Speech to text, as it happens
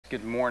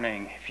Good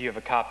morning. If you have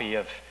a copy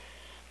of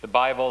the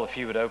Bible, if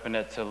you would open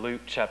it to Luke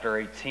chapter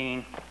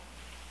 18.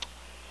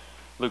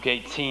 Luke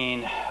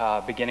 18,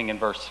 beginning in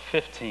verse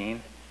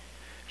 15.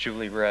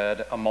 Julie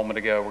read a moment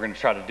ago. We're going to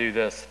try to do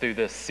this through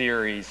this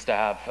series to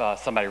have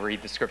somebody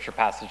read the scripture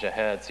passage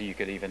ahead so you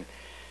could even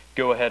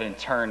go ahead and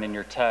turn in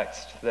your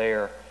text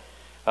there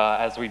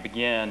as we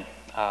begin.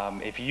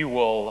 If you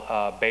will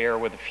bear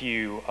with a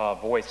few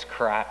voice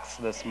cracks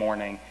this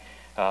morning,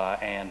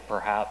 and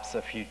perhaps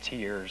a few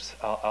tears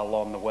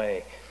along the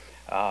way.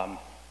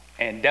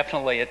 And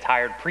definitely a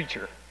tired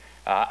preacher.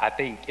 I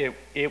think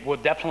it will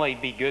definitely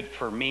be good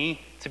for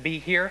me to be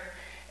here,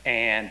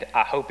 and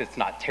I hope it's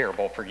not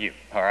terrible for you,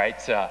 all right?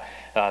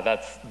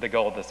 That's the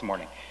goal this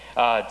morning.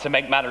 To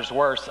make matters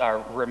worse,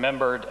 I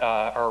remembered,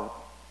 or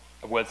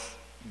was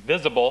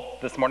visible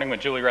this morning when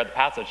Julie read the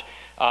passage,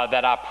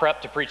 that I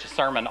prepped to preach a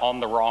sermon on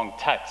the wrong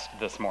text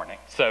this morning.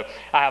 So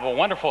I have a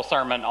wonderful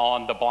sermon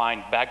on the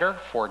blind beggar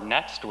for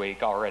next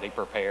week already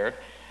prepared,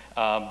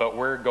 but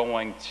we're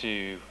going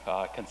to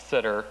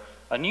consider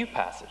a new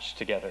passage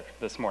together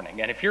this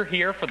morning. And if you're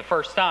here for the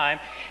first time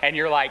and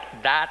you're like,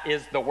 that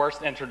is the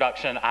worst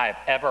introduction I've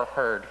ever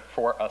heard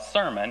for a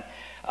sermon,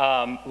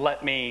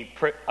 let me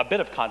put a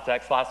bit of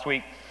context. Last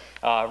week,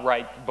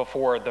 right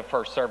before the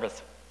first service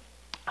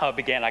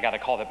began, I got a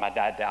call that my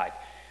dad died.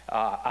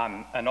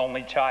 I'm an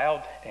only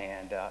child,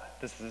 and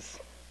this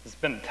has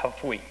been a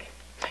tough week.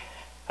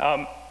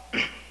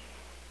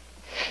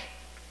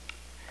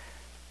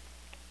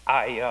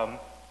 I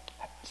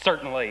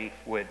certainly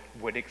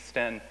would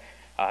extend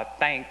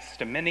thanks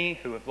to many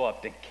who have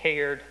loved and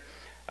cared,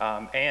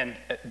 and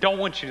don't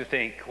want you to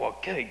think, well,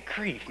 good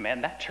grief,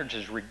 man, that church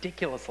is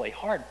ridiculously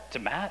hard to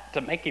Matt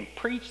to make him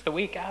preach the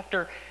week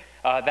after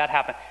that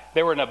happened.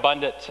 There were an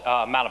abundant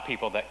amount of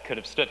people that could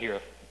have stood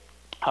here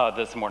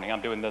this morning.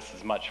 I'm doing this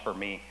as much for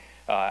me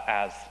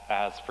as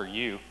for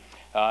you.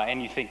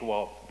 And you think,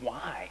 well,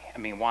 why? I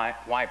mean,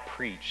 why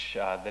preach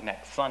the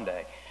next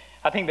Sunday?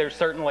 I think there's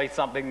certainly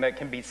something that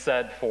can be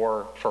said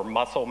for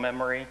muscle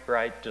memory,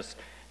 right? Just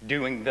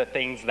doing the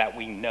things that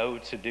we know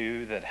to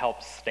do that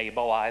helps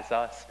stabilize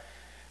us.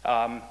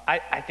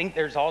 I think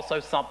there's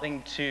also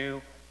something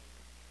to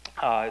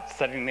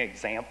setting the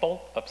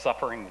example of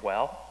suffering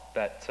well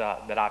that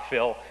I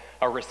feel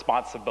a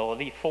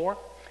responsibility for.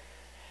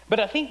 But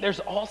I think there's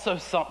also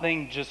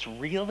something just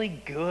really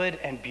good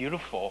and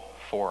beautiful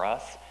for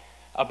us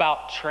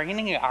about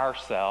training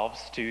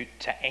ourselves to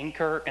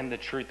anchor in the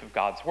truth of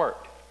God's word,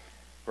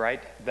 right?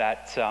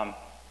 That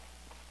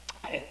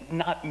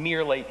not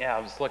merely, I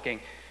was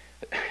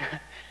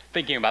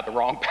thinking about the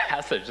wrong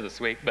passage this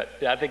week,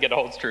 but I think it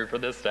holds true for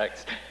this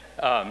text.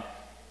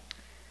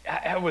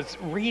 I was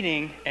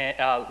reading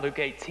Luke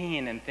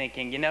 18 and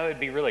thinking,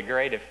 it'd be really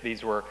great if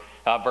these were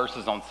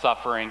verses on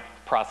suffering,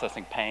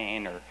 processing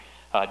pain, or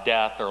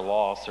death or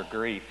loss or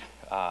grief,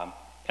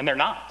 and they're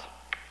not.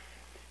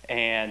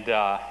 And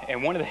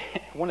one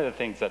of the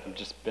things that I've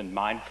just been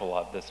mindful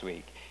of this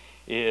week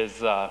is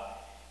the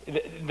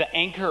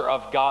anchor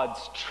of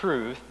God's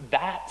truth.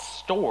 That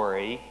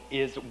story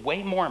is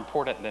way more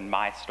important than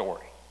my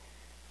story.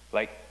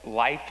 Like,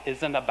 life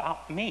isn't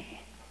about me,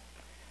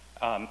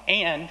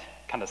 and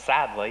kind of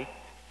sadly,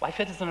 life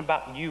isn't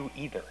about you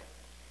either.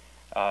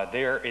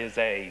 There is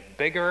a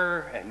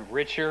bigger and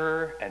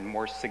richer and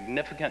more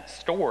significant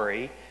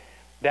story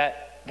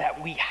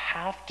that we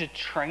have to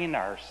train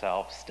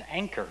ourselves to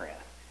anchor in.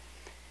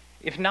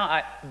 If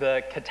not,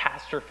 the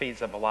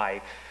catastrophes of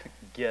life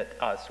get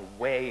us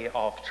way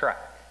off track.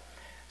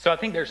 So I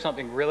think there's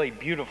something really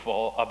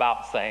beautiful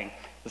about saying,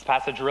 this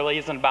passage really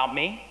isn't about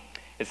me.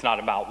 It's not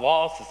about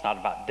loss. It's not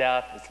about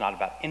death. It's not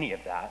about any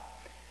of that.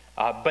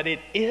 But it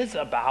is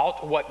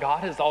about what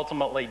God is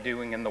ultimately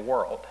doing in the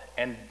world.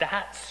 And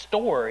that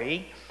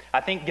story,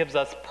 I think, gives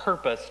us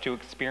purpose to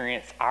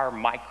experience our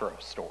micro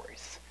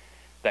stories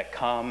that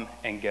come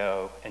and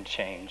go and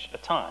change a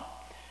ton.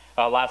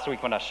 Last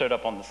week when I showed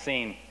up on the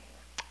scene,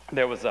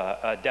 there was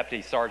a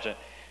deputy sergeant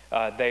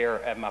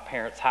there at my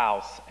parents'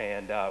 house,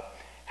 and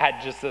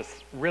had just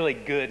this really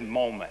good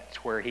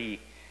moment where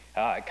he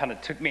kind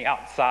of took me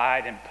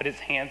outside and put his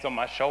hands on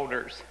my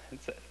shoulders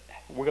and said,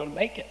 "We're going to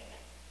make it."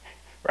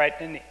 Right?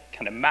 And he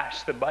kind of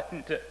mashed the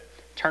button to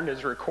turn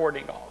his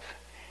recording off.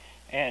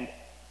 And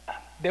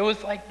there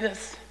was like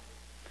this,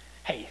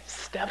 hey,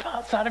 step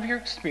outside of your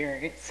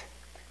experience,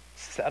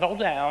 settle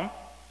down,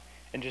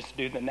 and just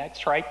do the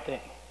next right thing.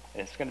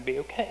 And it's going to be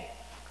okay.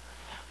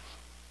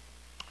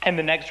 And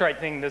the next right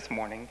thing this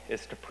morning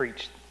is to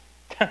preach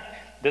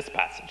this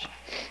passage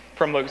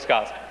from Luke's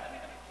Gospel.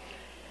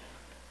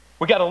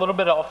 We got a little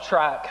bit off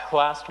track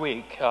last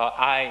week.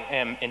 I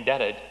am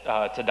indebted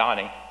to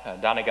Donnie.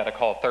 Donnie got a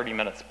call 30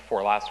 minutes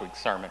before last week's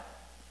sermon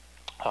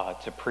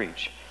to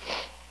preach,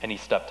 and he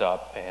stepped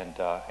up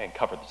and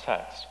covered the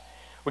text.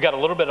 We got a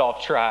little bit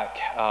off track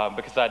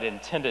because I'd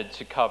intended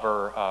to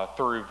cover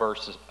through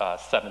verse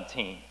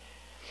 17,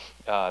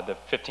 the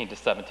 15 to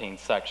 17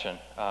 section.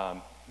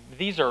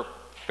 These are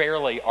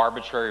fairly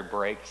arbitrary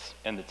breaks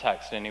in the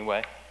text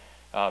anyway.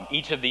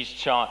 Each of these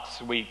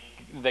chunks,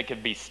 they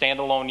could be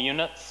standalone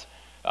units,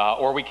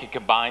 Or we could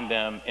combine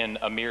them in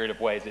a myriad of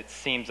ways. It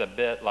seems a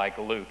bit like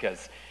Luke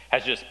has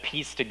just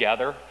pieced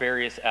together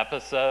various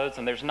episodes,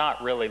 and there's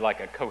not really like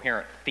a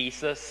coherent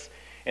thesis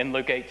in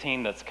Luke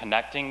 18 that's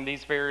connecting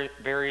these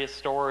various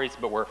stories,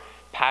 but we're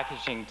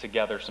packaging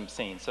together some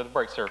scenes. So the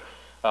breaks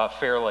are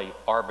fairly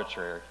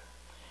arbitrary.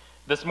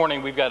 This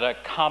morning we've got a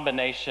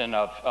combination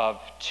of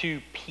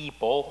two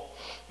people,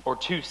 or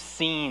two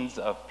scenes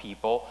of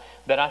people,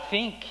 that I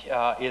think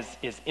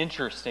is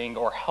interesting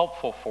or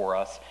helpful for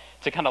us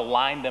to kind of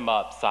line them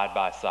up side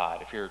by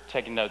side. If you're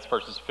taking notes,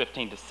 verses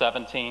 15 to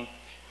 17,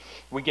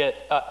 we get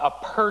a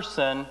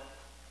person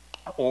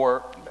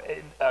or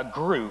a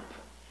group.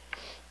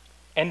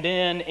 And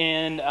then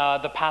in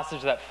the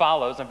passage that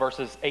follows, in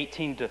verses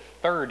 18 to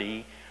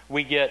 30,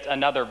 we get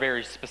another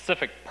very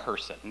specific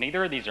person.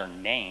 Neither of these are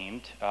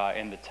named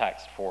in the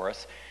text for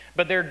us,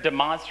 but they're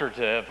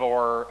demonstrative,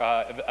 or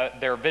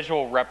they're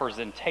visual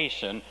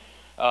representation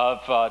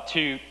of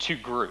two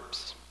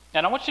groups.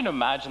 And I want you to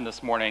imagine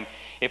this morning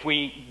if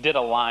we did a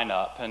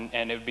lineup,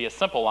 and it would be a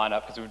simple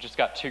lineup because we've just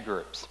got two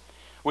groups.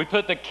 We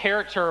put the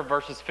character of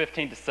verses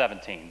 15 to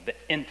 17, the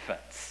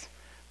infants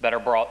that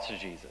are brought to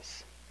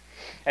Jesus.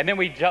 And then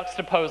we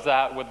juxtapose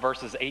that with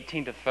verses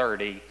 18 to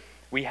 30.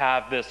 We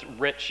have this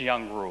rich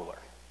young ruler.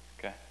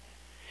 Okay?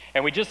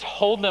 And we just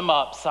hold them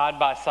up side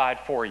by side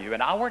for you.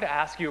 And I were to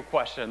ask you a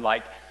question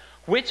like,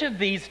 which of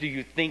these do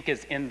you think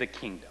is in the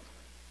kingdom?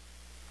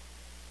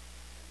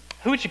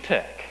 Who would you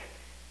pick?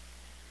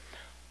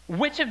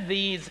 Which of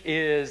these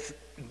is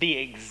the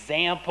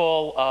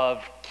example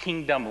of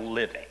kingdom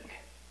living?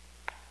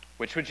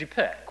 Which would you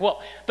pick?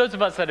 Well, those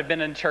of us that have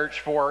been in church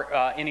for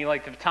any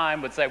length of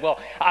time would say, well,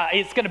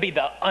 it's going to be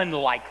the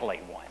unlikely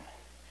one.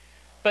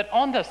 But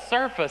on the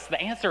surface, the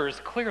answer is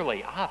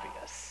clearly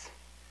obvious.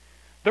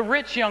 The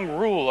rich young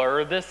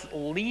ruler, this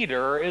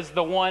leader, is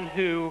the one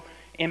who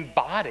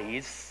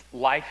embodies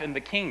life in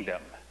the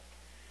kingdom.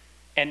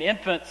 And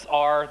infants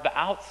are the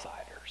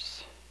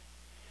outsiders.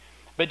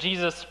 But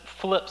Jesus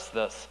flips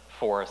this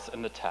for us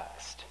in the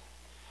text.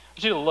 I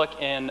want you to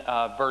look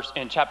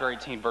in chapter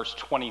 18, verse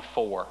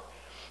 24.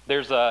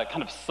 There's a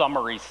kind of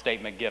summary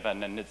statement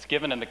given, and it's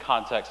given in the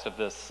context of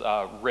this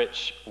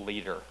rich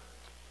leader.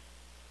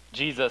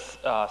 Jesus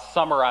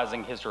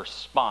summarizing his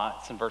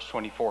response in verse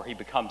 24, he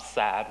becomes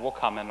sad. We'll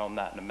comment on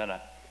that in a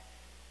minute.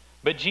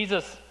 But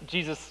Jesus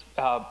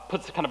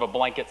puts kind of a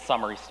blanket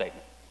summary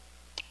statement.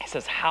 He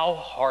says, how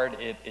hard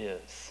it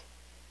is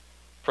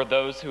for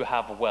those who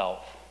have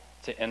wealth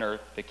to enter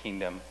the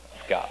kingdom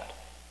of God.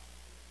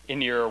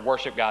 In your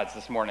worship guides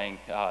this morning,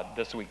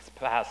 this week's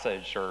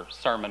passage or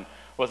sermon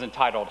was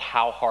entitled,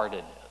 How Hard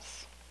It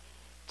Is,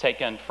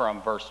 taken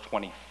from verse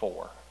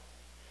 24.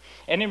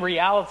 And in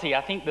reality,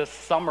 I think this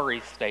summary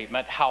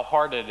statement, how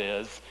hard it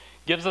is,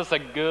 gives us a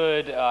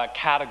good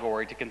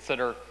category to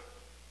consider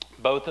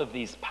both of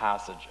these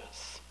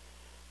passages.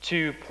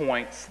 2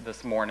 points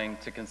this morning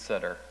to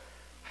consider.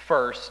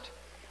 First,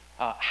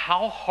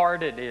 how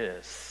hard it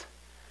is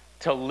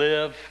to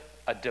live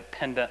a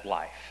dependent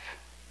life.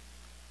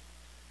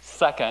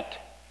 Second,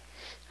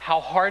 how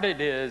hard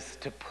it is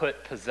to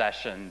put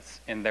possessions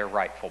in their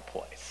rightful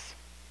place.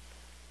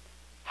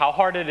 How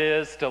hard it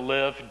is to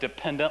live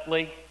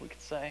dependently, we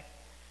could say,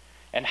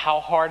 and how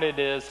hard it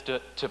is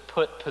to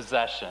put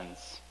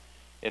possessions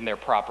in their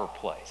proper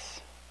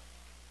place.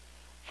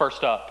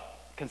 First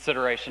up,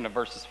 consideration of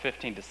verses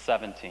 15 to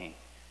 17.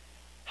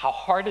 How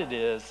hard it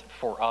is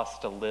for us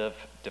to live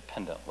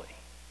dependently.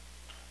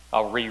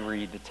 I'll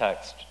reread the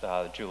text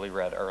Julie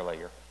read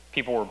earlier.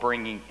 People were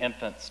bringing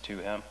infants to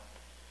him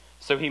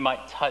so he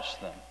might touch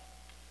them.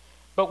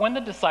 But when the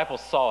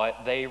disciples saw it,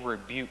 they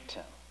rebuked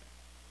him.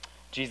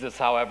 Jesus,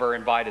 however,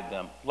 invited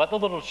them, let the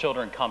little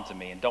children come to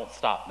me and don't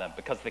stop them,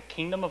 because the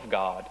kingdom of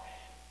God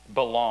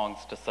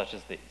belongs to such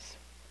as these.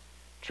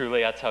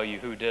 Truly, I tell you,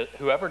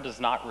 whoever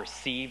does not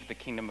receive the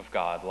kingdom of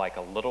God like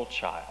a little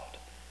child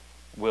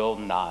will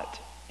not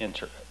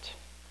enter it.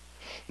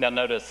 Now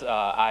notice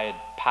I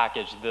had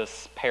packaged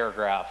this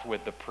paragraph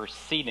with the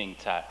preceding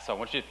text. So I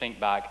want you to think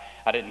back.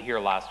 I didn't hear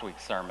last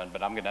week's sermon,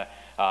 but I'm going to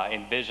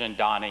envision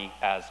Donnie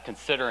as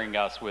considering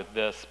us with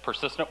this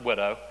persistent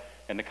widow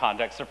in the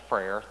context of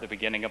prayer, the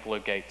beginning of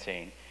Luke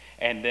 18,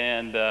 and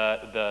then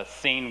the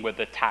scene with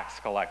the tax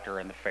collector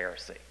and the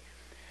Pharisee.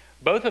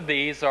 Both of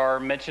these are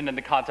mentioned in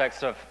the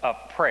context of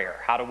prayer.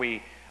 How do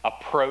we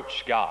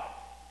approach God?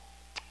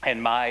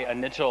 And my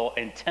initial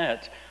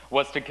intent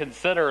was to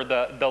consider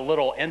the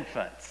little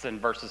infants in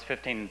verses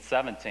 15 and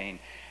 17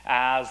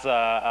 as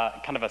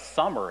a kind of a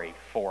summary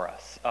for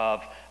us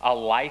of a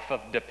life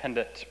of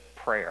dependent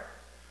prayer,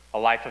 a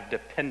life of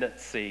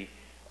dependency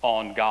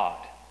on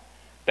God,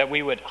 that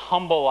we would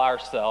humble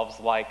ourselves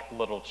like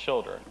little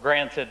children.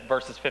 Granted,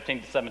 verses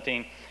 15 to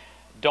 17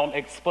 don't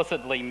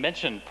explicitly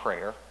mention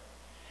prayer,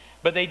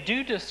 but they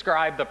do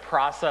describe the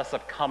process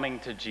of coming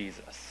to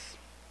Jesus,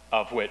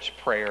 of which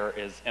prayer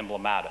is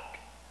emblematic.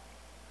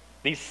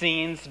 These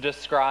scenes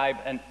describe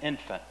an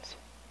infant,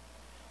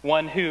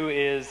 one who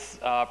is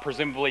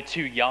presumably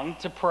too young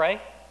to pray,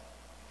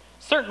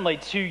 certainly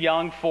too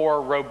young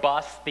for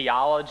robust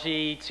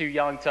theology, too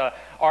young to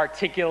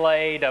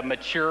articulate a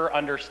mature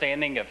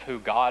understanding of who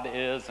God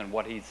is and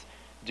what he's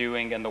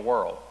doing in the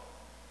world.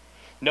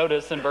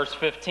 Notice in verse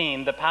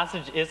 15, the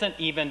passage isn't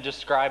even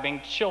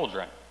describing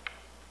children,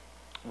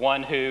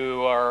 one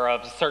who are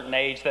of a certain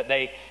age that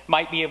they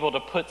might be able to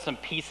put some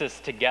pieces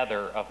together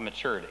of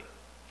maturity.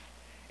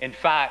 In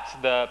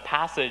fact, the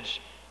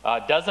passage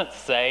doesn't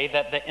say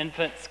that the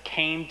infants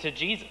came to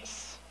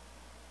Jesus.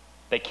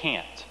 They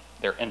can't.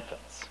 They're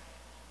infants.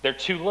 They're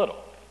too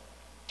little.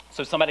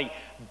 So somebody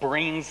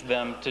brings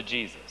them to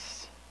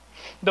Jesus.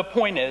 The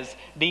point is,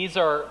 these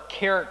are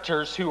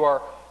characters who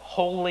are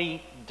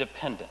wholly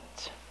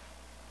dependent.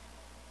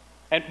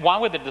 And why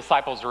would the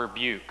disciples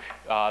rebuke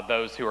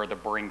those who are the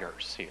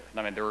bringers here?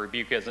 I mean, the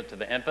rebuke isn't to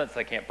the infants.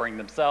 They can't bring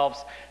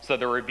themselves. So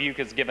the rebuke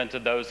is given to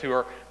those who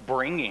are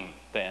bringing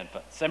the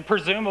infants. And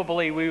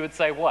presumably we would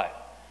say what?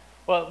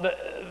 Well,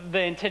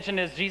 the intention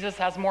is Jesus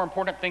has more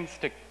important things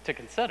to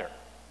consider,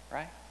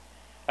 right?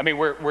 I mean,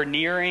 we're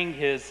nearing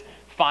his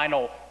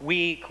final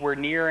week. We're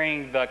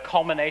nearing the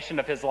culmination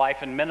of his life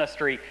and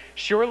ministry.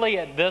 Surely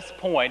at this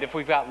point, if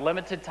we've got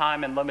limited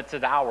time and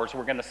limited hours,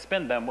 we're going to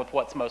spend them with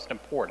what's most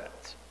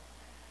important.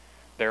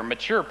 They're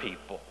mature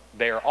people.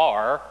 There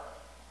are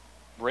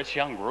rich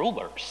young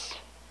rulers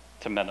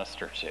to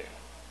minister to.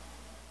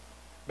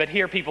 But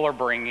here people are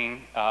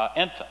bringing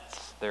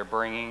infants. They're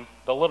bringing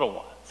the little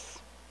ones.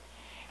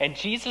 And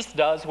Jesus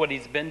does what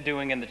he's been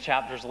doing in the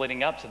chapters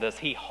leading up to this.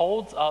 He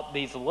holds up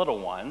these little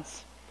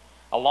ones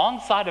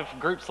alongside of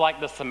groups like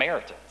the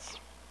Samaritans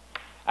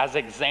as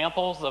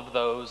examples of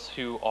those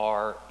who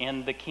are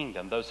in the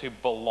kingdom, those who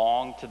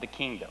belong to the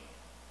kingdom.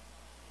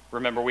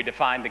 Remember, we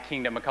defined the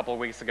kingdom a couple of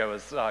weeks ago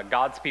as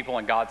God's people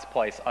in God's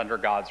place under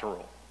God's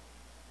rule.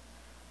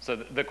 So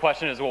the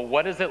question is, well,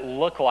 what does it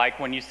look like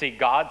when you see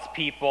God's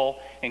people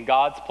in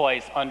God's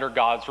place under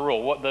God's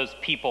rule? What those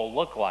people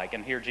look like?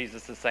 And here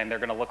Jesus is saying they're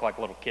going to look like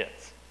little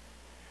kids.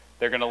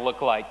 They're going to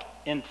look like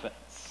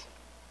infants.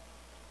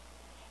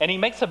 And he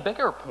makes a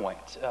bigger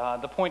point.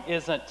 The point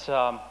isn't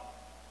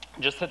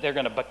just that they're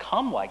going to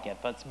become like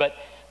infants, but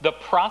the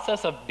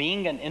process of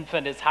being an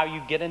infant is how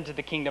you get into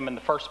the kingdom in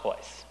the first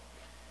place.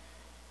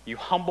 You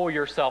humble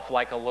yourself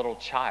like a little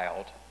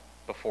child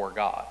before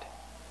God.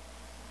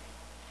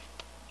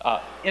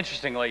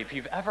 Interestingly, if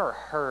you've ever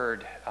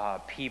heard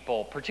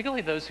people,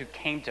 particularly those who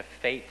came to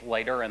faith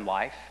later in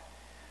life,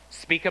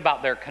 speak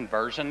about their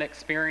conversion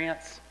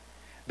experience,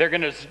 they're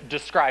going to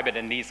describe it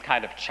in these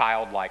kind of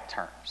childlike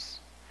terms.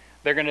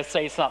 They're going to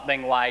say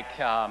something like,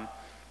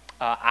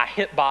 I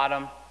hit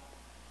bottom,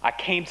 I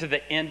came to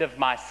the end of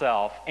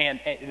myself. And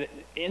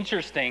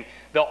interesting,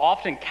 they'll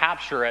often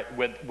capture it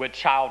with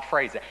child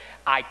phrasing.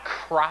 I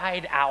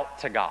cried out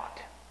to God,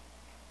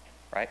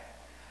 right?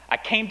 I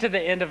came to the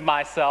end of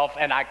myself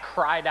and I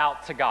cried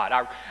out to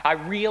God. I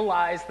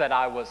realized that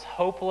I was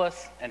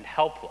hopeless and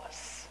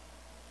helpless.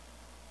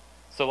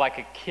 So like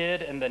a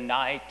kid in the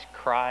night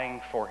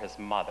crying for his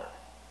mother,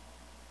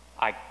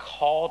 I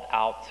called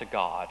out to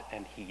God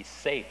and he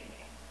saved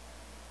me.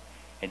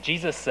 And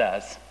Jesus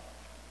says,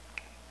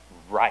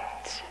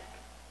 right.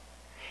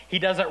 He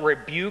doesn't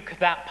rebuke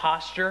that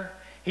posture.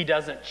 He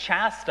doesn't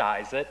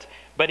chastise it,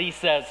 but he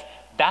says,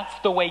 that's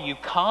the way you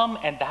come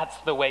and that's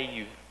the way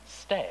you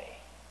stay.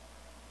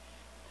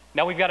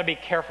 Now we've got to be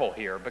careful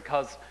here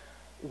because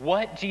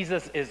what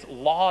Jesus is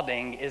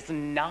lauding is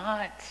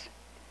not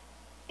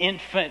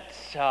infant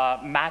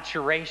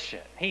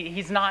maturation.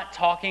 He's not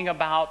talking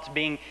about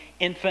being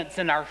infants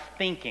in our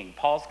thinking.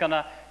 Paul's going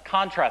to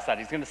contrast that.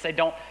 He's going to say,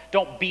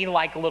 don't be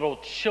like little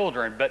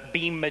children, but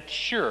be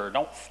mature.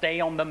 Don't stay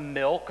on the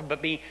milk,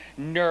 but be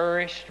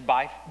nourished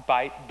by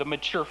the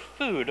mature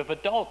food of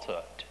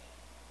adulthood.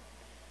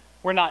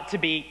 We're not to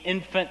be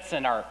infants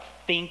in our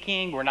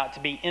thinking. We're not to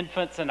be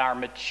infants in our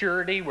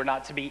maturity. We're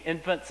not to be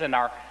infants in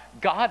our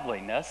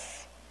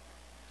godliness.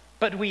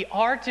 But we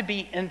are to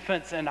be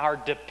infants in our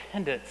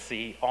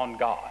dependency on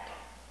God.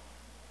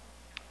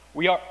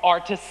 We are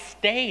to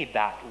stay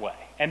that way.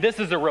 And this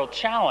is a real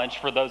challenge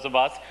for those of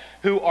us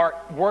who are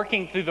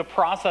working through the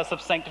process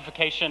of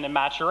sanctification and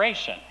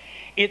maturation.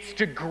 It's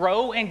to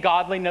grow in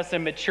godliness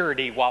and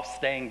maturity while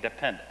staying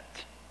dependent.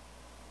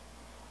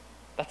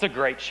 That's a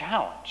great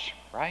challenge,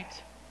 right?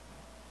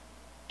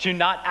 To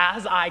not,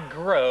 as I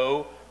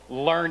grow,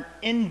 learn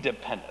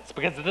independence.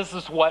 Because this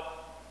is what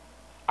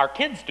our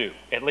kids do,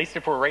 at least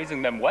if we're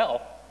raising them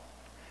well.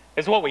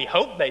 It's what we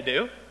hope they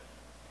do.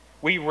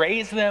 We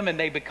raise them and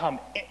they become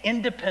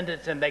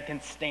independent and they can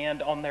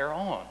stand on their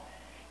own.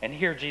 And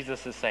here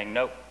Jesus is saying,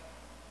 nope,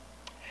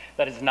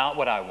 that is not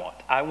what I want.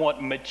 I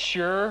want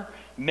mature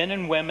men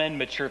and women,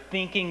 mature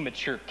thinking,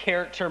 mature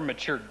character,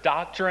 mature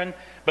doctrine,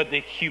 but the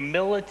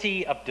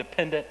humility of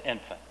dependent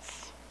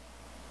infants.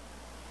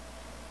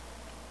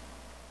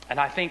 And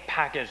I think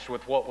packaged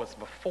with what was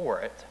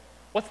before it,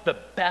 what's the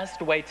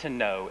best way to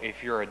know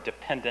if you're a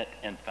dependent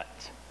infant?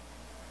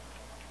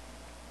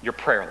 Your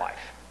prayer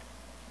life.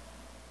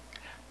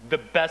 The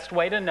best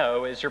way to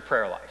know is your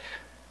prayer life.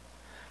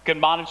 Can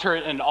monitor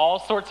it in all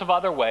sorts of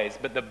other ways,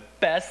 but the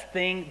best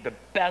thing, the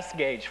best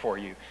gauge for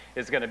you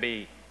is going to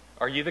be,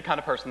 are you the kind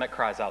of person that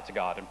cries out to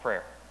God in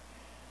prayer?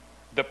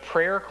 The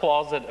prayer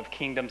closet of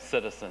kingdom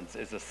citizens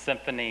is a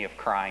symphony of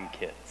crying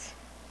kids.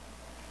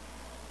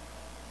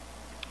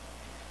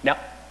 Now,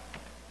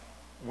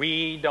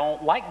 we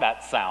don't like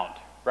that sound,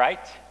 right?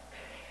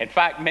 In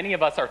fact, many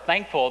of us are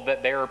thankful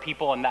that there are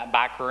people in that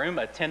back room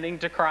attending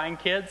to crying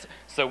kids,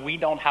 so we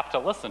don't have to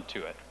listen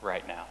to it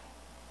right now.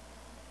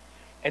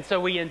 And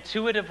so we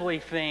intuitively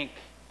think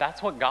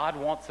that's what God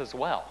wants as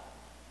well.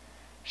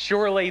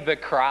 Surely the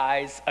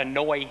cries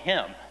annoy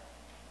him.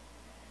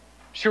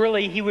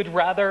 Surely he would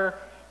rather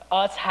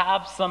us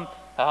have some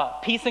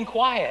peace and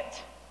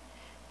quiet,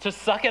 to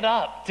suck it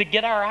up, to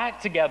get our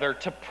act together,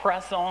 to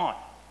press on.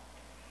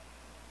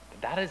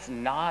 But that is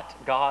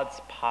not God's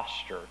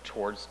posture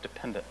towards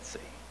dependency.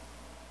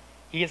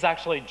 He is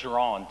actually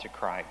drawn to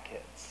crying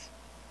kids,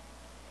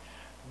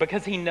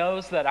 because he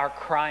knows that our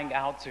crying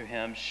out to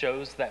him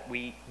shows that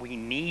we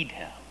need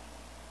him.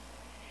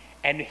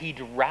 And he'd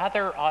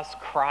rather us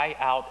cry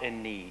out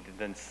in need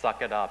than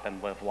suck it up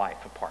and live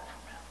life apart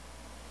from him.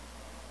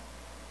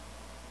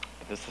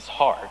 But this is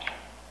hard.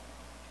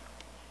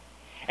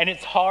 And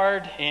it's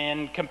hard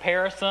in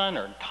comparison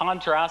or in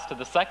contrast to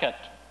the second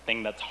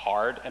thing that's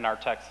hard in our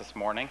text this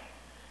morning.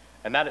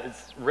 And that is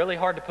really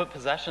hard to put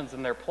possessions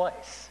in their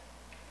place.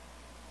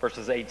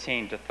 Verses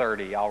 18 to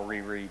 30, I'll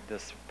reread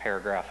this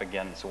paragraph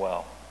again as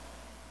well.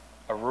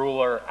 A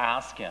ruler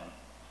asked him.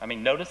 I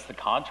mean, notice the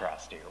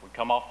contrast here. We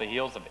come off the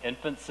heels of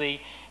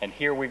infancy, and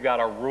here we've got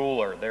a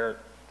ruler. They're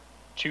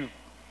too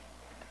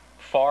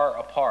far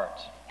apart.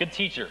 Good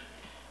teacher,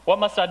 what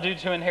must I do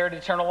to inherit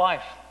eternal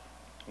life?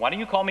 Why do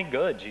you call me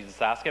good?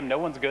 Jesus asked him. No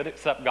one's good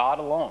except God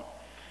alone.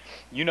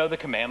 You know the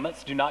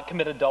commandments. Do not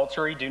commit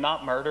adultery. Do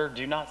not murder.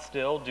 Do not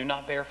steal. Do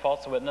not bear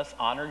false witness.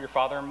 Honor your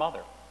father and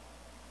mother.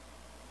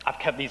 I've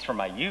kept these from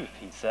my youth,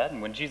 he said.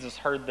 And when Jesus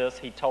heard this,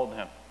 he told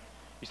him,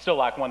 you still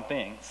lack one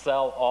thing.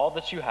 Sell all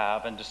that you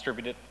have and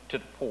distribute it to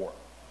the poor,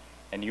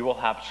 and you will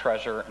have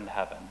treasure in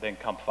heaven. Then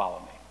come follow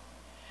me.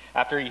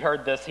 After he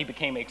heard this, he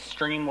became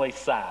extremely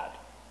sad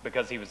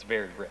because he was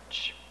very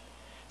rich.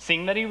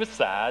 Seeing that he was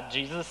sad,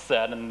 Jesus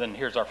said, and then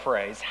here's our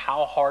phrase,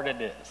 how hard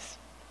it is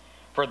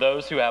for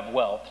those who have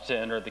wealth to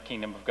enter the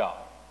kingdom of God.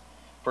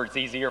 For it's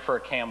easier for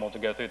a camel to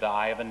go through the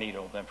eye of a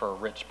needle than for a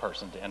rich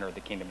person to enter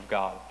the kingdom of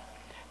God.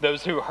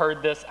 Those who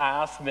heard this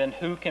asked, then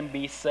who can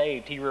be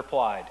saved? He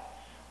replied,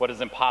 what is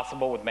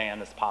impossible with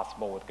man is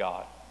possible with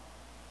God.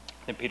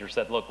 Then Peter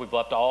said, look, we've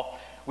left all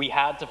we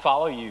had to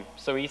follow you.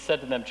 So he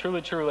said to them,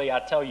 truly, truly, I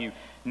tell you,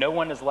 no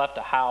one has left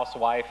a house,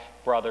 wife,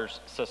 brothers,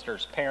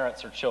 sisters,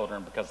 parents, or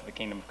children because of the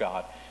kingdom of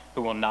God,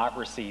 who will not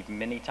receive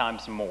many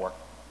times more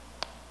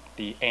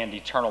and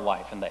eternal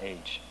life in the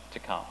age to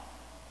come.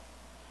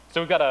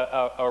 So we've got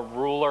a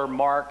ruler.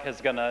 Mark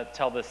is going to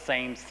tell the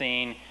same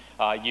scene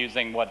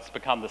using what's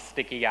become the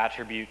sticky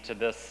attribute to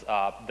this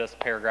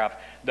paragraph,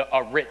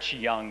 a rich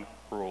young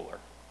ruler.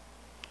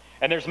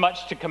 And there's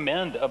much to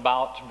commend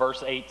about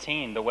verse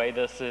 18, the way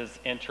this is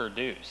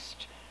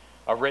introduced.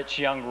 A rich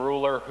young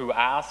ruler who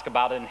asks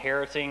about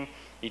inheriting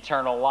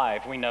eternal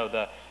life. We know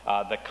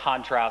the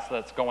contrast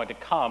that's going to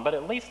come, but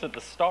at least at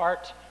the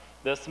start,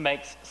 this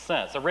makes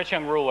sense. A rich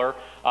young ruler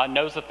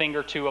knows a thing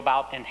or two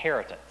about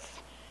inheritance.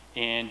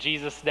 In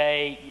Jesus'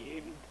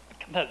 day,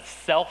 the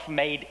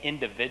self-made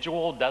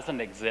individual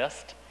doesn't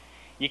exist.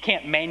 You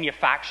can't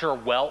manufacture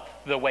wealth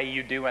the way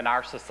you do in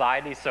our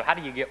society. So how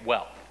do you get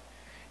wealth?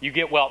 You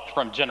get wealth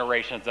from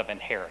generations of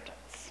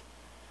inheritance.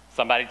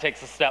 Somebody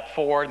takes a step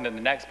forward, and then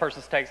the next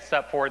person takes a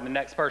step forward, and the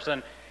next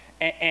person.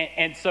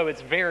 And so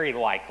it's very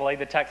likely,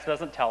 the text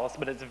doesn't tell us,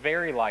 but it's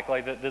very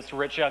likely that this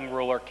rich young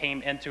ruler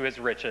came into his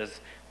riches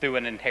through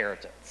an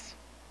inheritance.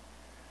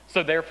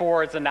 So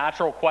therefore, it's a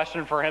natural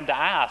question for him to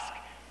ask,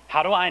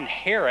 how do I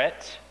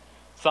inherit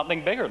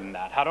something bigger than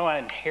that? How do I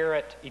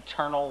inherit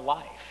eternal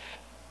life?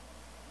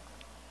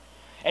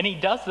 And he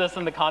does this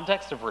in the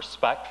context of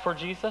respect for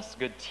Jesus.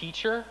 Good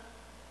teacher,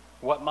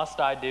 what must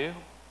I do?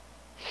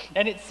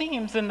 And it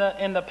seems in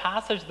the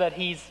passage that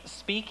he's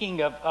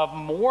speaking of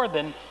more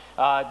than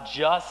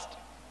just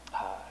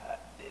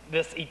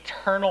this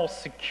eternal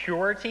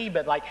security,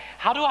 but like,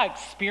 how do I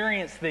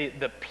experience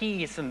the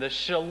peace and the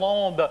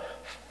shalom, the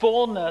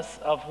fullness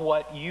of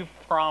what you've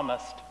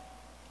promised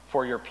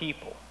for your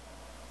people?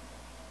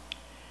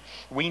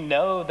 We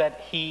know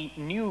that he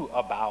knew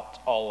about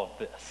all of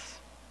this.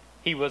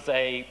 He was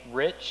a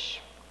rich,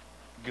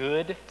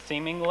 good,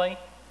 seemingly,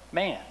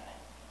 man.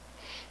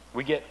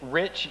 We get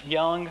rich,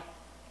 young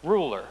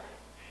ruler.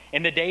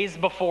 In the days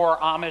before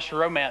Amish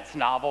romance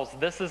novels,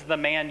 this is the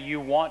man you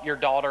want your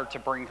daughter to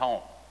bring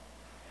home.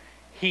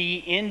 He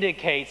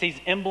indicates, he's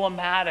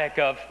emblematic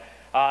of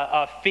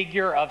a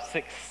figure of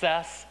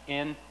success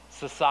in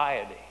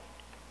society.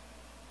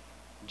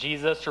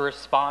 Jesus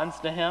responds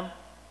to him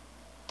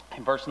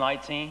in verse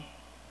 19.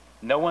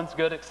 No one's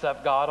good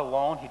except God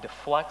alone. He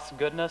deflects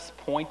goodness,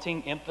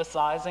 pointing,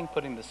 emphasizing,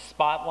 putting the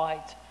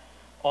spotlight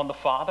on the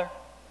Father.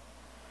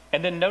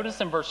 And then notice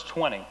in verse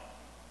 20,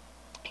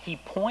 he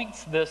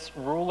points this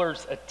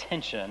ruler's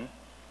attention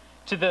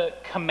to the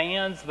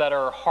commands that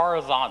are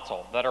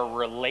horizontal, that are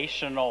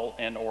relational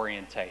in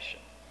orientation.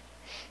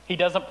 He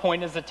doesn't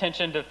point his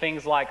attention to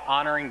things like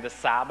honoring the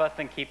Sabbath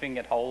and keeping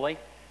it holy,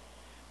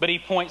 but he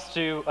points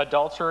to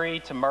adultery,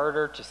 to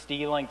murder, to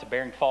stealing, to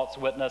bearing false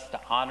witness, to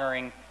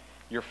honoring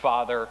your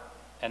father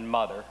and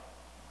mother.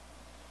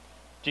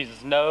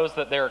 Jesus knows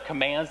that there are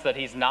commands that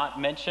he's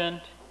not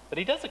mentioned, but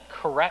he doesn't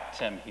correct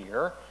him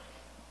here.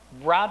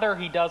 Rather,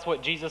 he does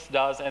what Jesus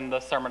does in the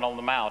Sermon on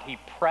the Mount. He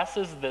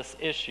presses this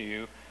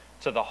issue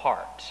to the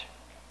heart,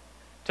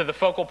 to the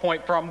focal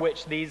point from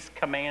which these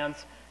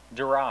commands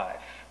derive.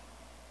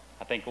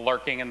 I think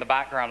lurking in the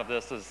background of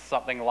this is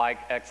something like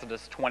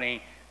Exodus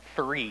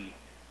 23,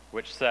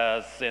 which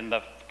says in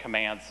the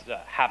commands,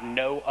 have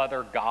no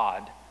other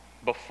God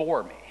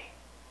before me.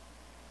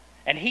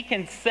 And he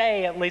can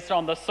say, at least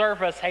on the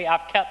surface, hey,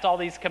 I've kept all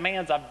these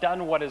commands, I've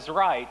done what is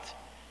right.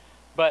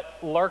 But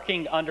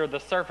lurking under the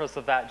surface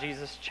of that,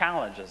 Jesus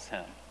challenges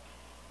him.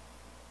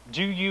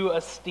 Do you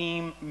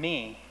esteem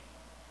me?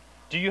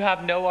 Do you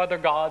have no other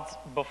gods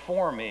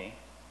before me?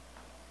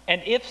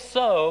 And if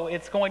so,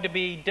 it's going to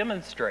be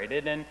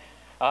demonstrated in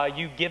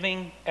you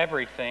giving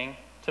everything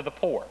to the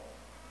poor.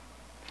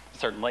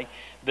 Certainly,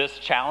 this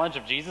challenge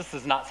of Jesus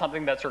is not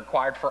something that's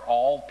required for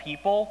all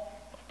people.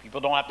 People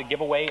don't have to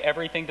give away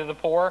everything to the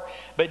poor.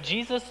 But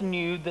Jesus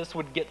knew this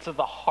would get to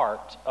the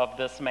heart of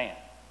this man.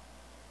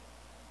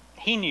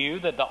 He knew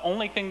that the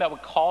only thing that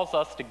would cause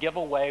us to give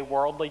away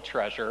worldly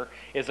treasure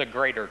is a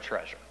greater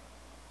treasure.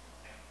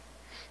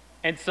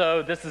 And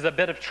so this is a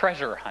bit of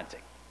treasure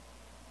hunting.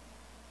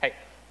 Hey,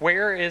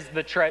 where does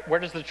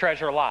the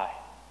treasure lie?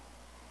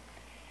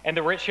 And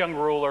the rich young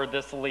ruler,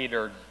 this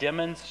leader,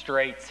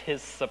 demonstrates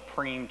his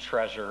supreme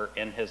treasure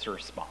in his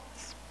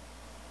response.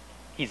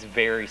 He's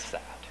very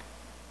sad.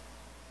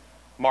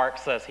 Mark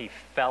says he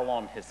fell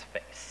on his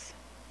face.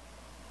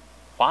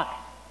 Why?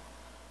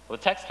 Well,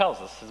 the text tells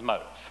us his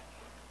motive.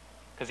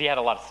 Because he had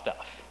a lot of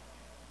stuff.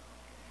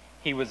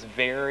 He was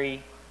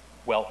very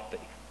wealthy.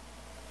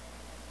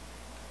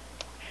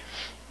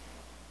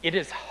 It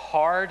is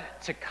hard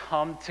to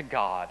come to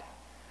God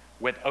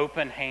with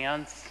open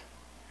hands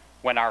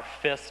when our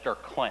fists are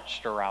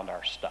clenched around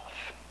our stuff.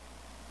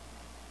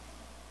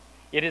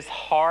 It is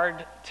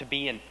hard to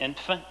be an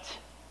infant,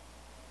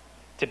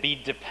 to be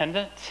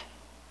dependent,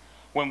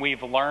 when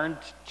we've learned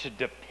to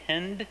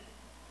depend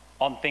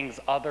on things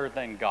other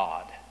than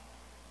God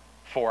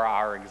for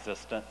our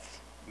existence,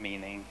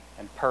 meaning,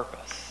 and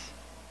purpose.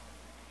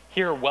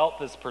 Here,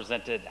 wealth is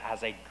presented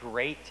as a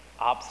great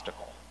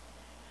obstacle.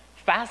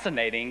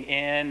 Fascinating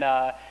in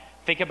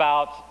think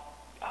about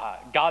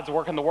God's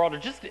work in the world, or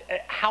just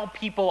how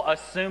people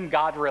assume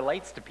God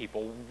relates to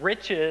people.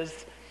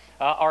 Riches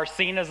are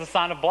seen as a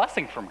sign of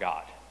blessing from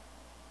God.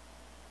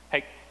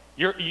 Hey,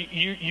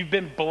 you've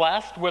been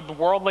blessed with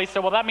worldly,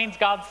 so well, that means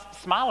God's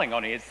smiling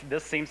on you.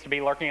 This seems to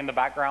be lurking in the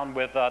background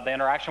with the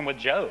interaction with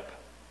Job.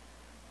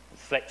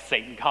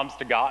 Satan comes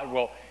to God,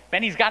 well,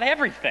 man, he's got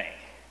everything.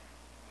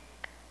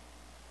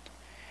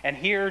 And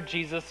here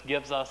Jesus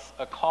gives us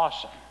a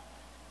caution.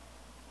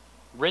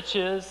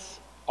 Riches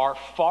are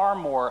far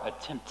more a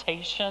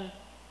temptation,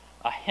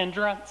 a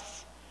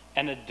hindrance,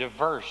 and a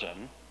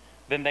diversion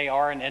than they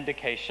are an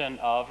indication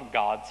of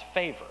God's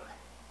favor.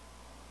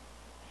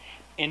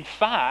 In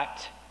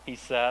fact, he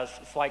says,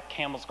 it's like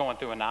camels going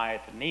through an eye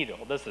of the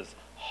needle. This is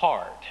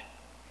hard.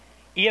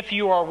 If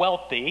you are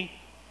wealthy,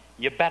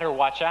 you better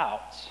watch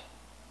out.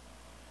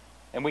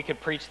 And we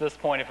could preach this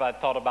point if I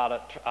thought about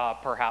it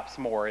perhaps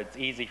more. It's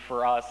easy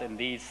for us in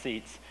these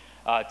seats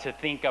to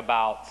think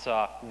about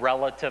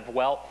relative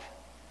wealth,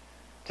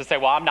 to say,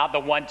 well, I'm not the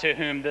one to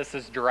whom this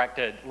is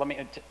directed.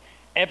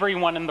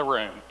 Everyone in the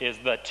room is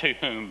the to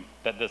whom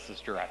that this is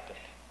directed.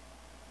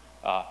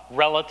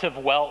 Relative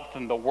wealth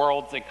in the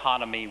world's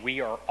economy,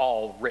 we are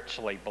all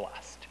richly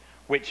blessed,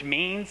 which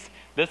means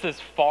this is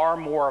far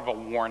more of a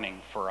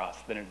warning for us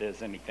than it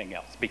is anything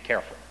else. Be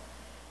careful.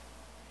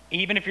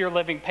 Even if you're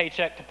living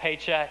paycheck to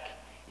paycheck,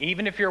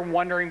 even if you're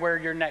wondering where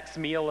your next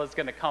meal is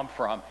going to come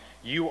from,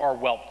 you are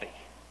wealthy.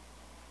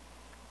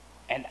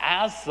 And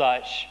as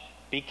such,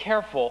 be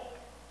careful.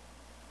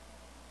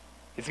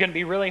 It's going to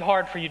be really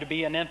hard for you to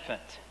be an infant.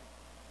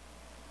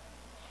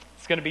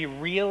 It's going to be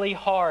really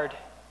hard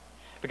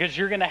because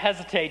you're going to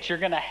hesitate, you're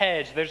going to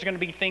hedge. There's going to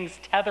be things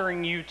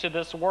tethering you to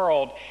this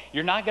world.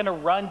 You're not going to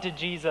run to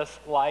Jesus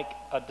like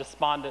a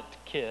despondent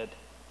kid.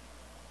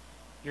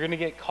 You're going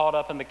to get caught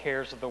up in the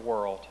cares of the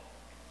world.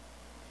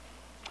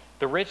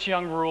 The rich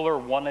young ruler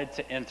wanted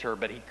to enter,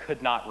 but he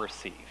could not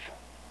receive.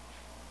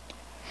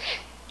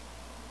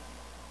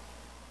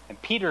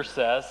 And Peter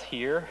says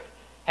here,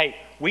 hey,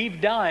 we've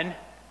done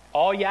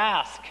all you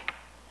ask.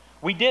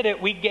 We did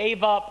it. We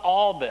gave up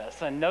all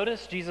this. And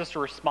notice Jesus'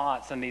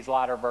 response in these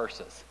latter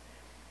verses.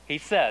 He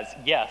says,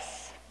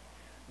 yes,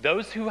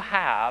 those who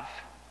have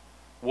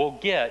will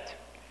get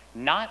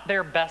not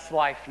their best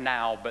life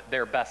now, but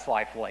their best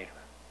life later.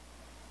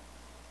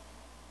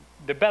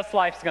 The best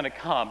life's going to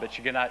come, but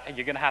you're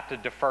going to have to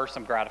defer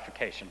some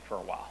gratification for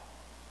a while.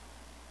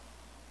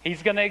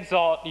 He's going to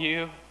exalt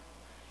you.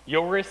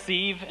 You'll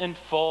receive in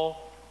full,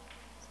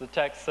 as the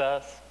text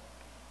says.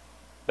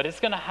 But it's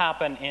going to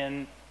happen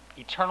in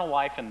eternal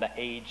life in the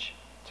age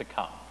to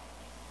come.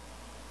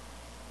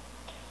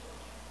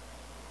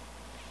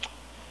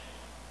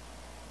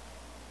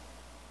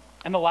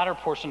 In the latter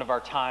portion of our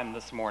time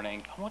this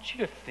morning, I want you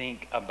to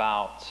think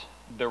about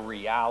the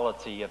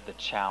reality of the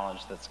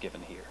challenge that's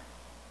given here.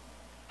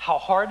 How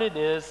hard it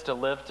is to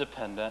live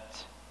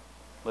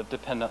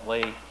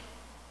dependently,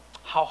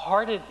 how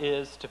hard it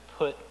is to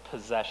put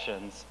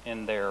possessions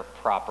in their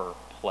proper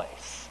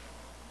place.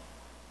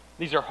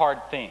 These are hard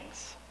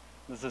things.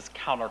 This is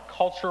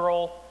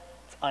countercultural,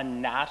 it's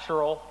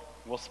unnatural.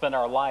 We'll spend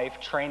our life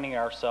training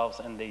ourselves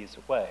in these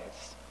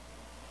ways.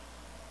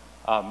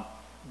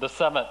 The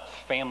seventh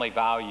family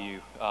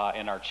value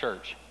in our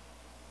church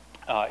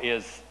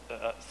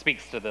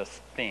speaks to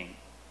this theme.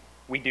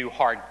 We do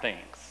hard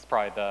things. It's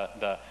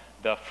probably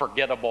the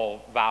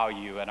forgettable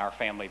value in our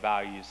family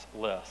values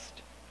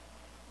list.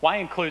 Why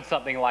include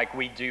something like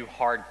we do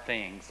hard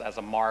things as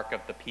a mark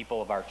of the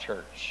people of our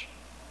church?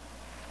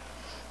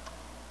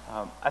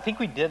 I think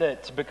we did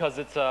it because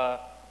it's a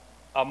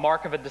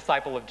mark of a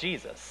disciple of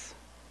Jesus.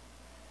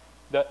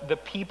 The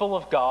people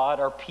of God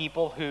are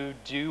people who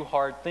do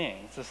hard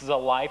things. This is a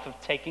life of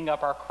taking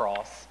up our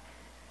cross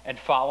and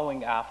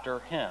following after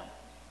him.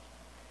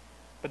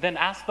 But then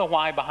ask the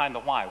why behind the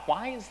why.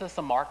 Why is this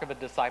a mark of a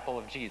disciple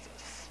of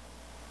Jesus?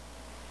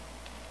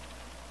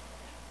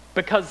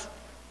 Because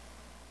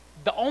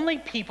the only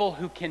people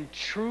who can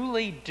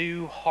truly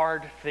do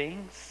hard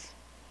things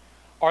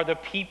are the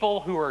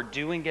people who are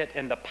doing it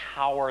in the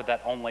power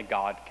that only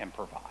God can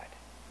provide.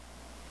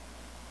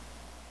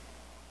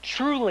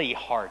 Truly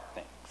hard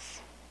things,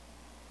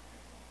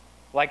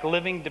 like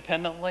living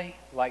dependently,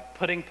 like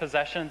putting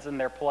possessions in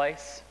their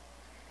place,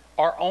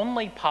 are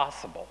only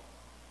possible.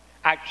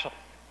 Actually,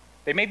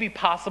 they may be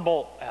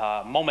possible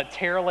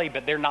momentarily,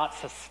 but they're not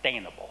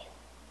sustainable.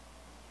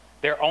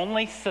 They're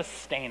only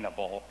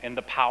sustainable in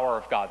the power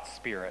of God's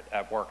Spirit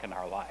at work in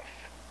our life.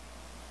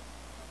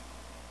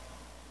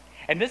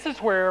 And this is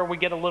where we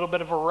get a little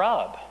bit of a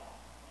rub.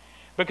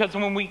 Because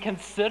when we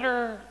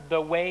consider the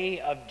way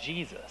of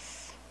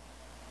Jesus,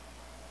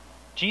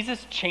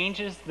 Jesus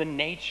changes the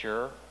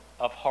nature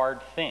of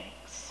hard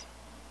things.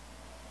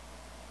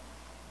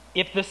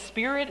 If the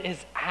Spirit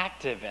is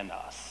active in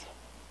us,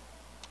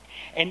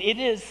 and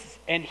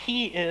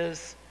he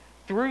is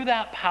through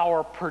that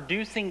power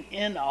producing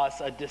in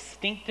us a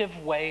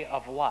distinctive way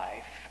of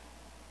life,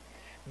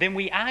 then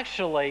we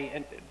actually,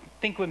 and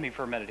think with me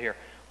for a minute here,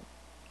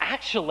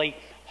 actually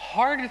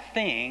hard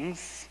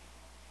things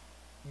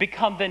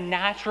become the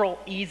natural,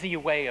 easy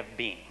way of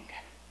being.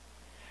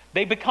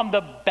 They become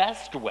the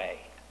best way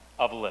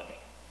of living.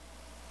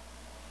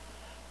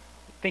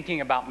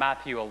 Thinking about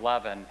Matthew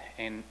 11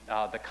 in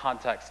the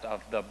context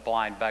of the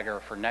blind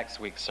beggar for next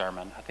week's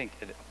sermon, I think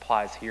it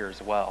applies here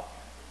as well.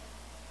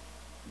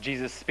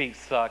 Jesus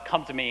speaks,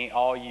 "Come to me,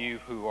 all you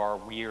who are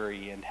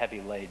weary and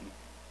heavy laden,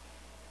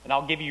 and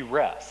I'll give you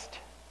rest.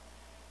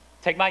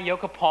 Take my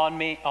yoke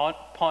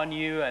upon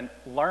you and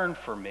learn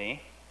from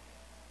me,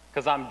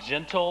 because I'm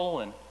gentle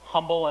and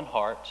humble in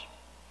heart,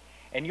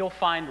 and you'll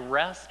find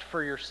rest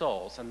for your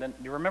souls." And then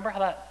you remember how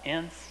that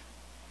ends?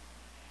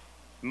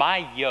 My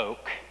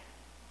yoke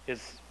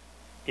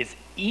is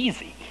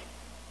easy,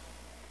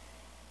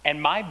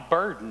 and my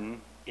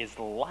burden is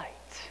light.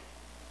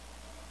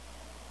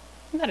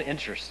 Isn't that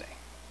interesting?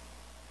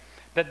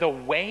 That the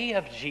way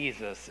of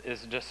Jesus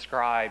is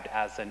described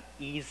as an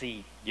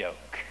easy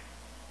yoke,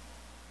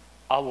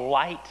 a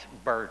light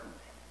burden.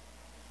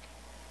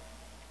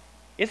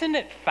 Isn't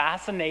it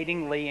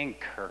fascinatingly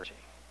encouraging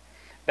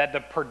that the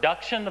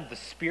production of the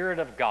Spirit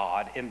of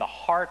God in the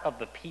heart of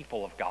the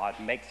people of God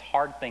makes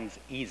hard things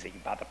easy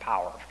by the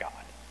power of God?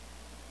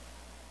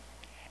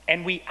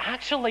 And we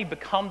actually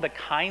become the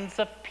kinds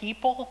of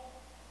people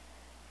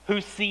who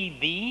see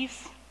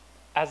these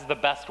as the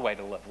best way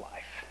to live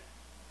life.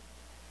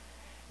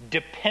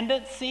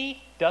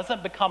 Dependency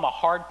doesn't become a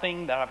hard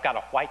thing that I've got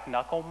to white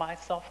knuckle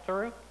myself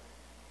through,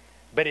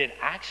 but it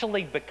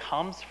actually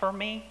becomes for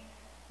me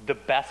the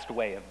best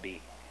way of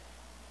being.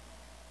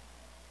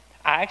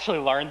 I actually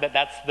learned that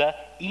that's the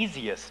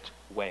easiest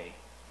way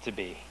to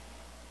be.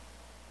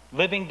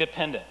 Living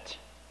dependent,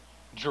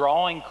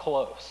 drawing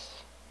close,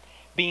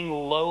 being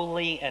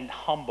lowly and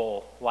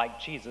humble like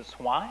Jesus.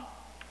 Why?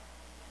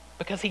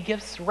 Because he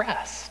gives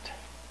rest.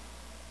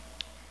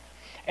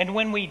 And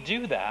when we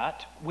do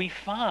that, we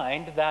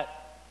find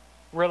that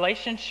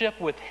relationship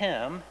with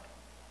him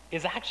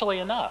is actually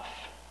enough.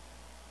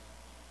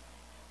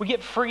 We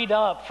get freed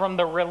up from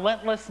the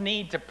relentless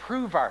need to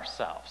prove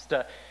ourselves,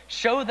 to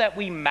show that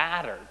we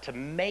matter, to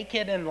make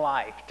it in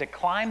life, to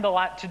climb the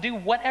ladder, to do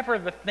whatever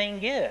the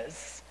thing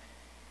is.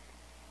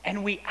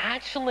 And we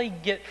actually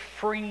get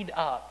freed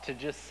up to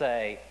just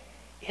say,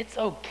 it's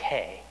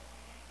okay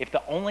if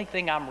the only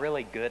thing I'm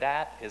really good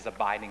at is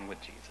abiding with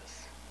Jesus.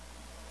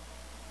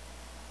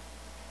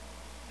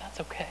 That's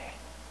okay.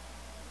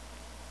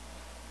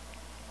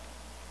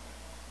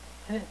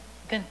 And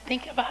then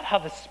think about how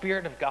the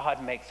Spirit of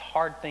God makes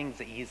hard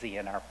things easy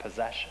in our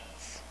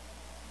possessions.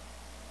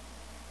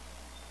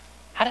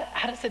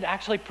 How does it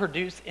actually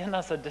produce in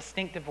us a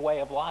distinctive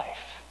way of life?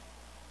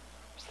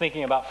 I was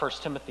thinking about 1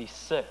 Timothy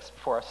 6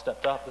 before I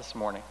stepped up this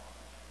morning.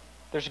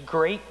 There's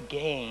great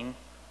gain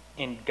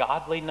in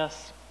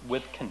godliness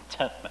with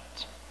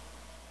contentment.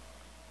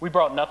 We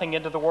brought nothing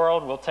into the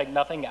world, we'll take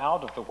nothing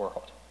out of the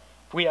world.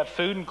 If we have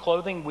food and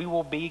clothing, we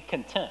will be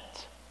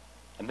content.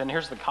 And then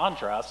here's the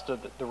contrast to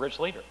the rich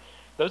leader.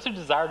 Those who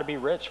desire to be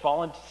rich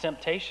fall into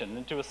temptation,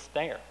 into a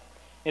snare,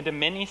 into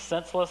many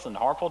senseless and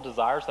harmful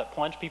desires that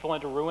plunge people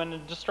into ruin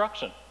and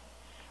destruction.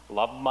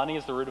 Love of money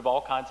is the root of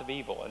all kinds of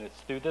evil, and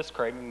it's through this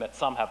craving that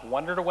some have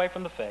wandered away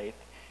from the faith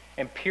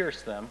and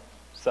pierced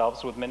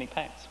themselves with many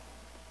pains.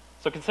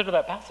 So consider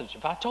that passage.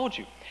 If I told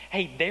you,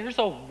 hey, there's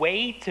a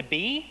way to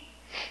be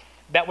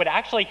that would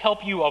actually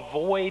help you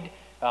avoid,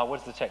 what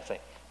does the text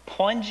say?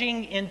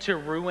 Plunging into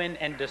ruin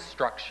and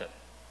destruction.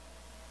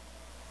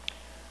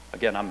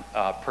 Again, I'm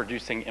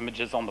producing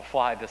images on the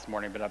fly this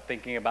morning, but I'm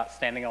thinking about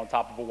standing on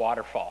top of a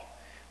waterfall.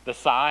 The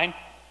sign,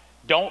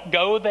 don't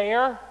go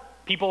there.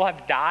 People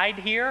have died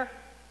here,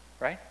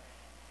 right?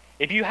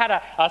 If you had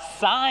a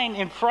sign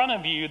in front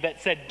of you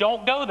that said,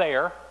 don't go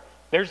there,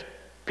 there's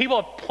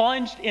people have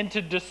plunged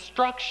into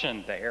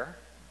destruction there.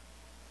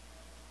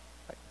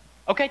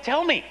 Okay,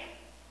 tell me.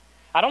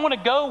 I don't want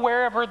to go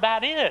wherever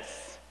that is.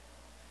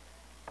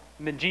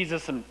 And then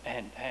Jesus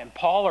and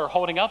Paul are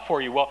holding up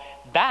for you. Well,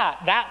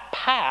 that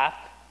path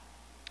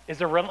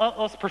is a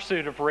relentless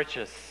pursuit of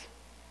riches,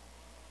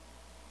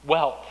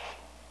 wealth,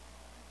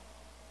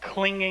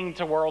 clinging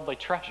to worldly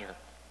treasure.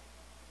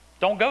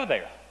 Don't go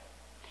there.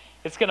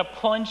 It's going to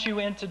plunge you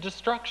into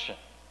destruction.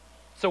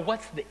 So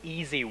what's the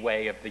easy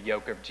way of the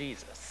yoke of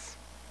Jesus?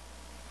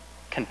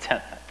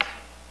 Contentment.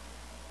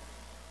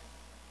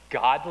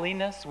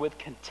 Godliness with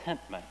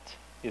contentment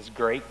is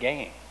great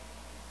gain.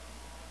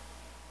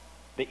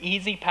 The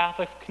easy path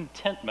of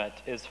contentment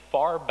is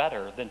far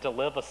better than to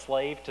live a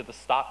slave to the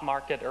stock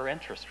market or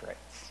interest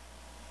rates.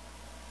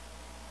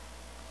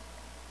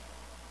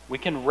 We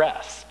can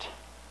rest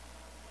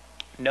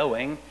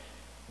knowing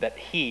that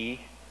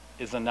He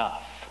is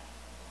enough.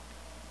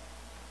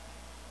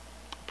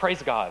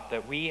 Praise God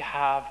that we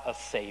have a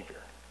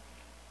Savior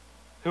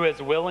who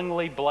has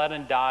willingly bled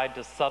and died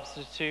to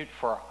substitute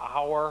for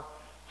our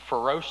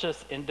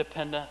ferocious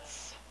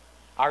independence,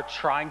 our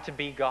trying to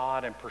be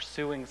God and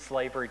pursuing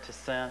slavery to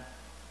sin,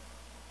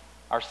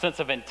 our sense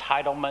of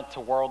entitlement to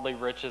worldly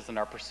riches and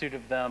our pursuit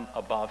of them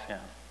above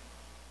Him.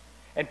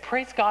 And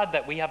praise God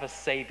that we have a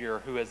Savior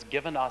who has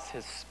given us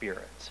His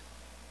Spirit,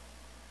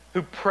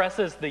 who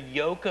presses the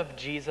yoke of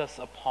Jesus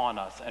upon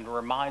us and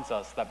reminds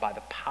us that by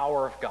the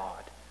power of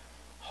God,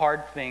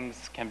 hard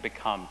things can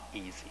become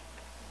easy.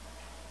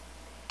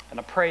 And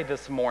I pray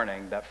this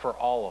morning that for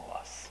all of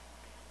us,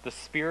 the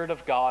Spirit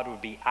of God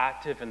would be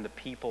active in the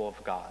people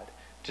of God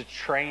to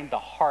train the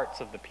hearts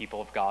of the people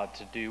of God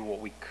to do what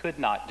we could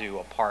not do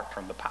apart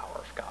from the power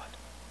of God,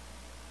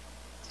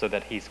 so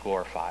that He's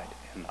glorified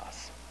in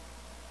us.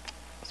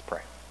 Let's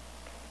pray.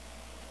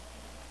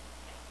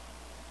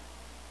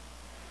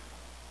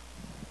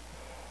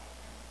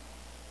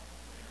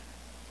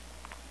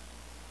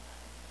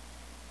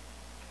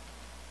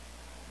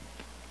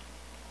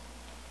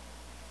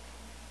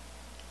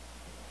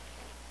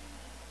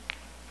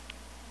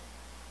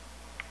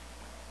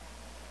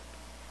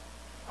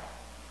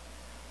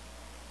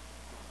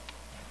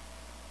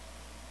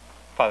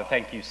 Father,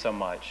 thank you so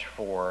much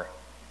for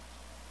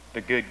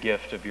the good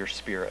gift of your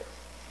Spirit.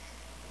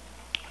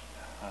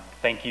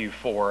 Thank you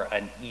for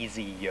an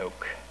easy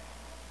yoke.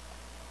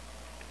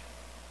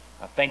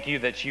 Thank you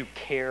that you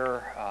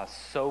care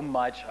so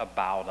much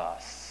about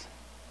us,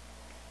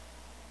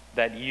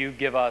 that you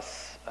give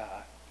us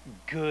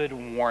good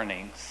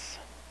warnings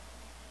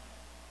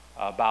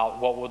about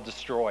what will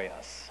destroy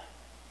us.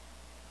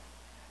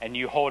 And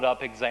you hold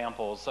up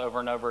examples over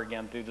and over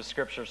again through the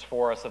scriptures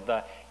for us of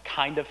the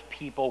kind of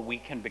people we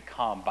can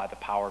become by the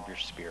power of your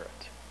Spirit.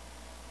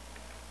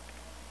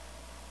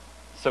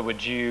 So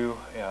would you,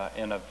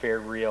 in a very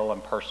real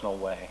and personal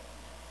way,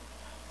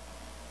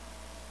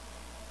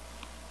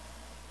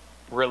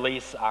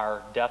 release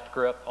our death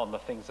grip on the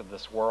things of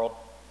this world,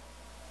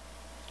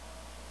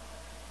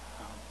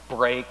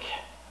 break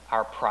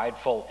our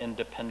prideful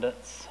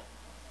independence,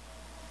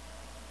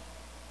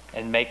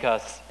 and make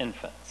us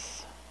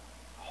infants,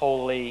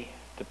 wholly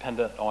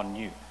dependent on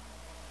you.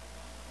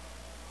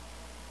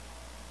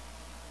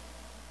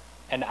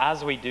 And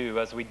as we do,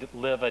 as we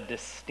live a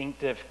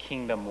distinctive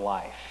kingdom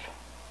life,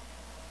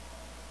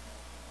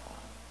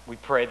 we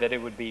pray that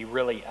it would be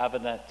really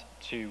evident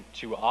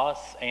to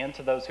us and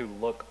to those who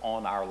look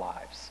on our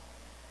lives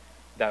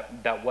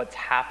that what's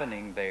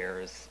happening there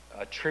is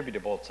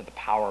attributable to the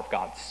power of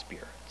God's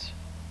Spirit.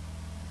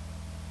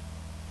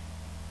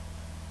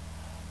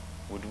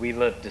 Would we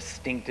live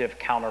distinctive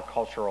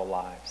countercultural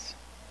lives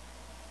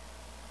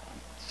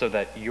so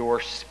that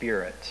your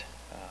Spirit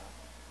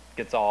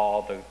gets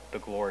all the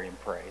glory and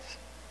praise.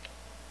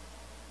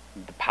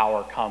 The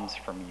power comes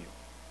from you.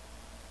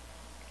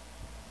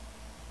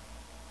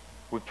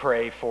 We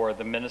pray for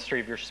the ministry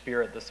of your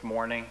Spirit this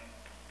morning,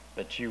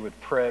 that you would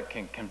prick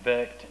and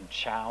convict and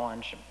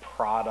challenge and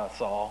prod us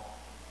all.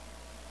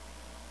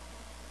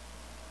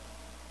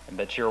 And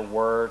that your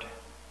word,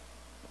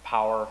 the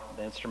power,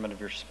 the instrument of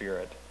your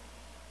Spirit,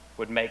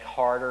 would make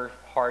hard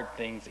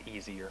things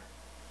easier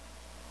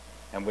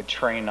and would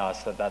train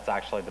us that that's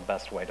actually the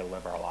best way to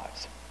live our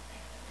lives.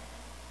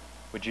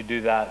 Would you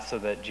do that so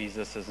that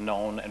Jesus is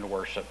known and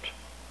worshiped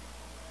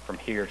from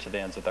here to the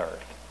ends of the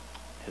earth?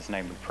 In his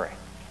name we pray.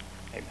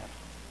 Amen.